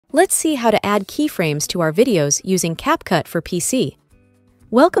Let's see how to add keyframes to our videos using CapCut for PC.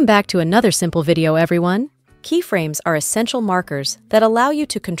 Welcome back to another simple video, everyone. Keyframes are essential markers that allow you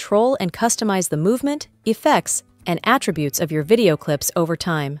to control and customize the movement, effects, and attributes of your video clips over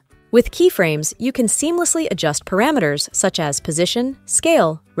time. With keyframes, you can seamlessly adjust parameters such as position,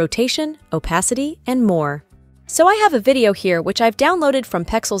 scale, rotation, opacity, and more. So I have a video here which I've downloaded from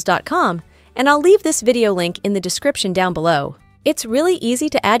pexels.com, and I'll leave this video link in the description down below. It's really easy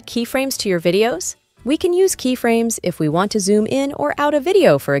to add keyframes to your videos. We can use keyframes if we want to zoom in or out a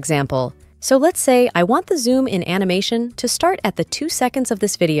video, for example. So let's say I want the zoom in animation to start at the 2 seconds of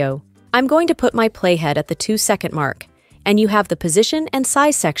this video. I'm going to put my playhead at the 2-second mark, and you have the position and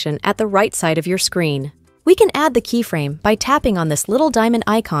size section at the right side of your screen. We can add the keyframe by tapping on this little diamond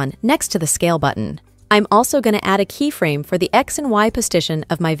icon next to the scale button. I'm also going to add a keyframe for the X and Y position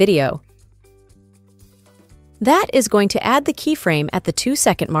of my video. That is going to add the keyframe at the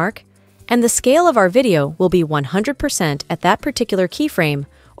 2-second mark, and the scale of our video will be 100% at that particular keyframe,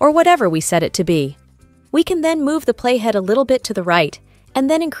 or whatever we set it to be. We can then move the playhead a little bit to the right,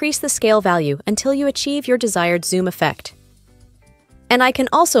 and then increase the scale value until you achieve your desired zoom effect. And I can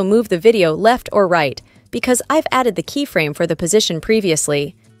also move the video left or right, because I've added the keyframe for the position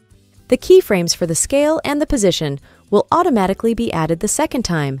previously. The keyframes for the scale and the position will automatically be added the second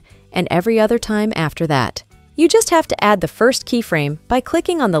time, and every other time after that. You just have to add the first keyframe by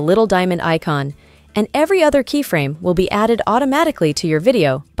clicking on the little diamond icon, and every other keyframe will be added automatically to your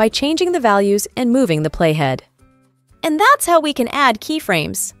video by changing the values and moving the playhead. And that's how we can add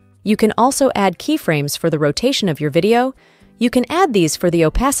keyframes. You can also add keyframes for the rotation of your video. You can add these for the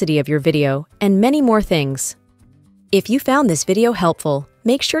opacity of your video, and many more things. If you found this video helpful,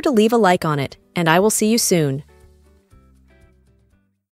 make sure to leave a like on it, and I will see you soon.